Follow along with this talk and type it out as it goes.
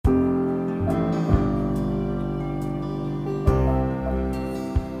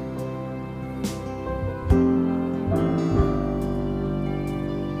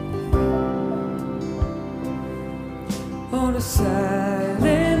the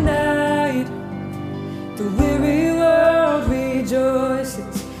silent night, the weary world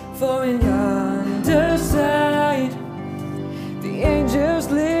rejoices, for in yonder sight the angels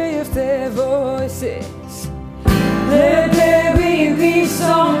lift their voices. Let there be peace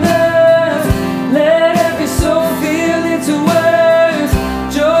on earth, let every soul feel its worth.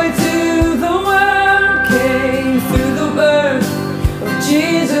 Joy to the world came through the birth of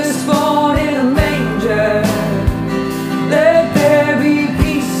Jesus born in a manger. Let there be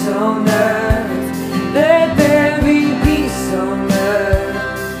peace on earth, let there be peace on earth.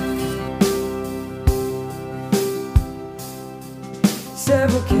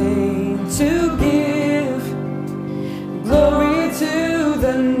 Several came to give glory to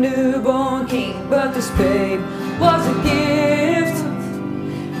the newborn King, but this babe was a gift.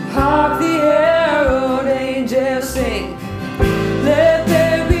 Hark the herald angels sing. Let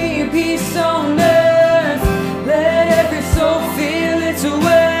there be peace on earth, let every soul feel its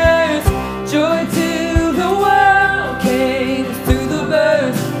worth. Joy to the world came through the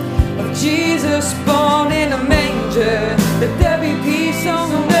birth of Jesus born in a manger. Let there be peace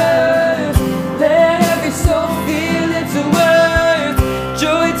on earth, let every soul feel its worth.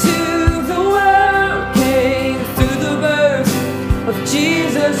 Joy to the world came through the birth of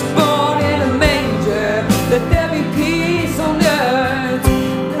Jesus born in a manger. Let there be peace on earth,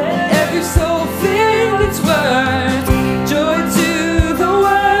 let every soul feel its worth. Joy to the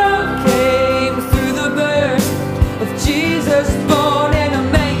world came through the birth of Jesus born in a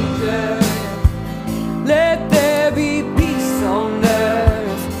manger. Let there be peace on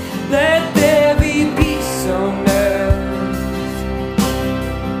earth, let there be peace on earth.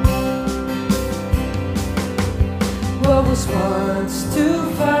 What was once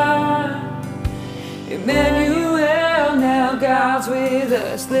too far, Emmanuel, now God's with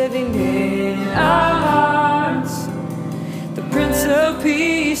us, living in our hearts. The Prince of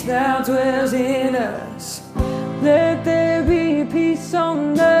Peace now dwells in us. Let there be peace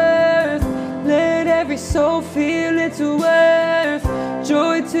on earth, let every soul feel its worth.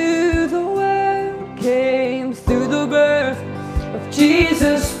 Joy to the world came through the birth of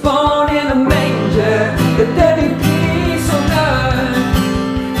Jesus born in a manger. Let there be peace